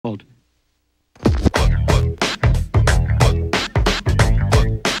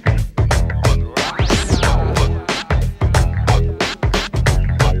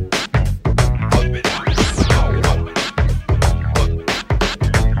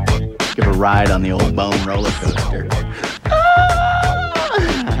Give a ride on the old bone roller coaster.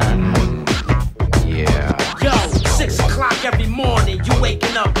 Yo, 6 o'clock every morning, you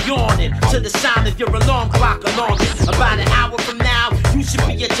waking up yawning to the sound of your alarm clock alarming. About an hour from now, you should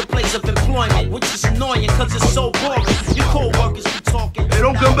be at your place of employment, which is annoying cause it's so boring. Your co-workers be talking. Hey,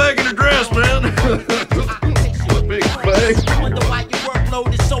 don't come back in the dress, man. Big fake. I wonder why your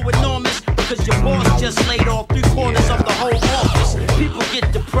workload is so enormous, because your boss just laid off 3/4 of the whole office. People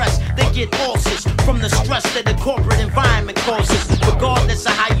get depressed, they get ulcers from the stress that the corporate environment causes. Regardless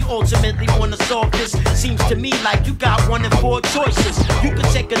of how you ultimately want to solve this, seems to me like you got 1 in 4 choices. You could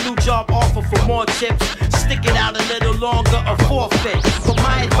take a new job offer for more chips, stick it out a little longer, or forfeit. But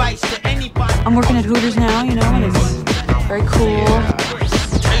my advice to anybody, I'm working at Hooters now, you know, and it's very cool.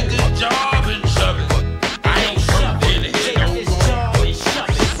 Take this job and shove it. I ain't working here no more.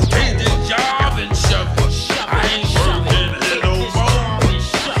 Take this job and shove it. I ain't working here no more.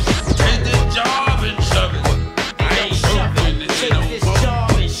 Take this job and shove it. I ain't working here no more.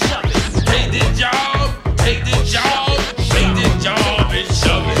 Take this job, take this job, take this job and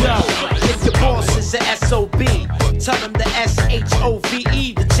shove it. yo, if your boss is a SOB, tell him the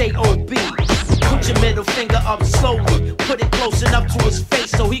SHOVE, the JOB. Put your middle finger up slowly, put it close enough to his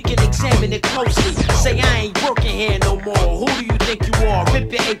face so he can examine it closely. Say I ain't working here no more. Who do you think you are?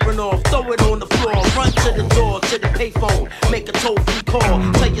 Rip your apron off, throw it on the floor, run to the door, to the payphone, make a toll-free call.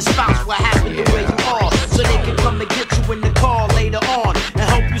 Tell your spouse what happened the way you are, so they can come and get you in the car later on and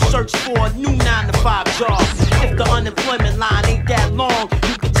help you search for a new 9-to-5 job. If the unemployment line ain't that long,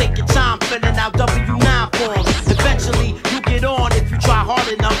 you can take your time filling out W-9 forms. Eventually you get on if you try hard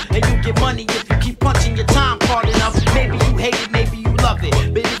enough, and you get money if you keep punching your time hard enough. Maybe you hate it, maybe you love it,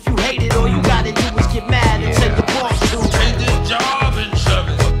 but if you hate it, all you gotta do is get mad and tell your boss to Take this job and shove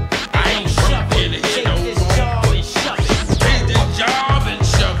it. I ain't working here no more. Take this job and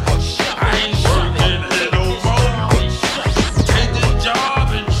shove it. I ain't working here no more. Take this job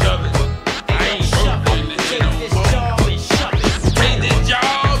and shove it. I ain't working here no more. Take this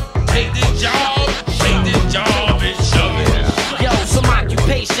job, take this job, take this job and shove it. Yo, some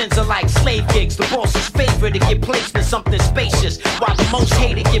occupations are like slave gigs. The boss's favorite to get placed in something spacious, while the most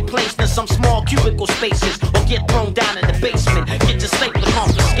hated get placed in some small cubicle spaces, or get thrown down in the basement, get your stapler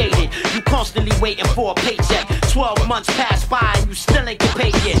confiscated. You constantly waiting for a paycheck. 12 months pass by and you still ain't get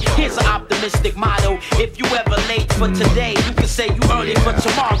paid yet. Here's an optimistic motto: if you ever late for today, you can say you earn it for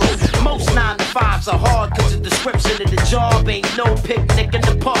tomorrow. Most 9-to-5s are hard cause the description of the job ain't no picnic in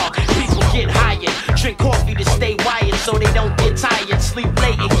the park. People get hired, drink coffee to stay wired so they don't get tired, sleep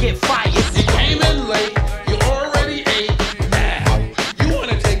late and get fired.